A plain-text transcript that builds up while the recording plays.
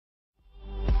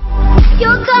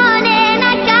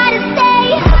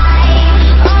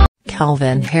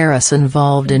Calvin Harris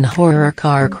involved in horror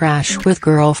car crash with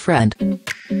girlfriend.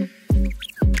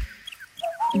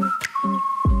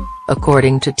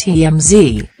 According to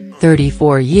TMZ,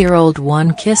 34-year-old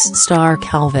One Kiss star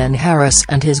Calvin Harris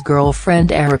and his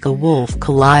girlfriend Erica Wolf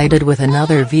collided with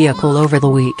another vehicle over the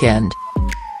weekend.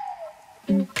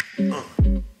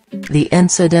 The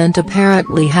incident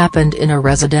apparently happened in a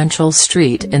residential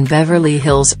street in Beverly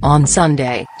Hills on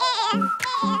Sunday.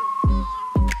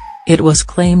 It was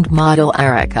claimed model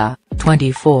Erica,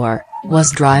 24,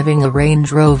 was driving a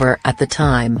Range Rover at the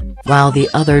time, while the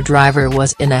other driver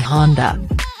was in a Honda.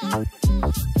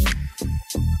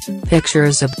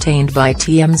 Pictures obtained by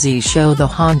TMZ show the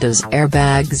Honda's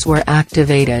airbags were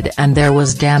activated and there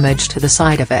was damage to the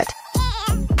side of it.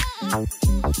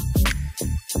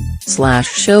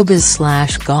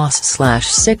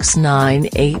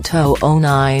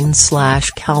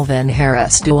 /showbiz/goss/6980009/ Calvin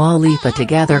Harris Dua Lipa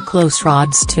together close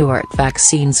Rod Stewart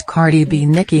vaccines Cardi B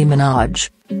Nicki Minaj.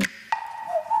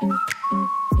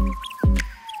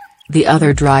 The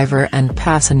other driver and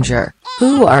passenger,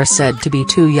 who are said to be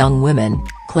two young women,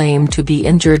 claimed to be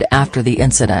injured after the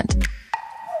incident.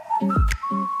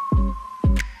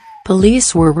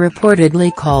 Police were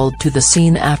reportedly called to the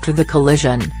scene after the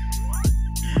collision.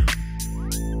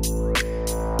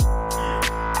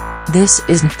 This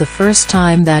isn't the first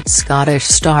time that Scottish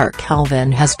star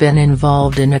Calvin has been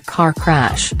involved in a car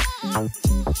crash.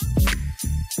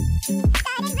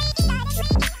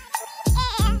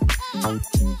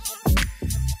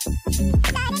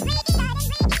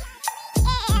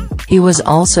 He was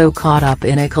also caught up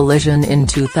in a collision in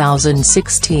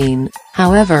 2016,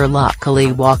 however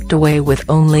luckily walked away with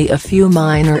only a few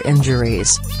minor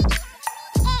injuries.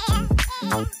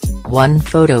 One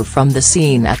photo from the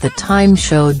scene at the time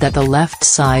showed that the left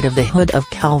side of the hood of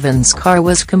Calvin's car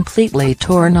was completely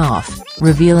torn off,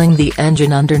 revealing the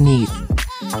engine underneath.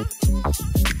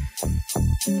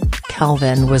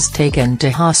 Calvin was taken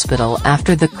to hospital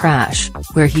after the crash,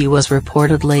 where he was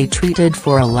reportedly treated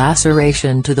for a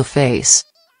laceration to the face.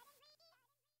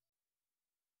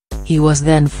 He was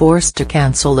then forced to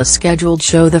cancel a scheduled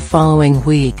show the following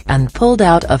week and pulled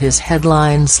out of his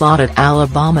headline slot at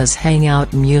Alabama's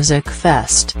Hangout Music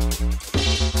Fest.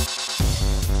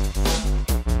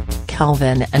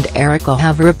 Calvin and Erica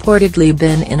have reportedly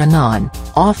been in an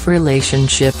on-off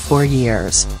relationship for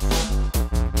years.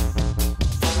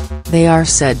 They are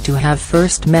said to have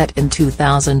first met in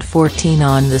 2014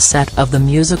 on the set of the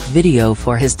music video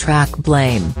for his track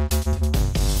Blame.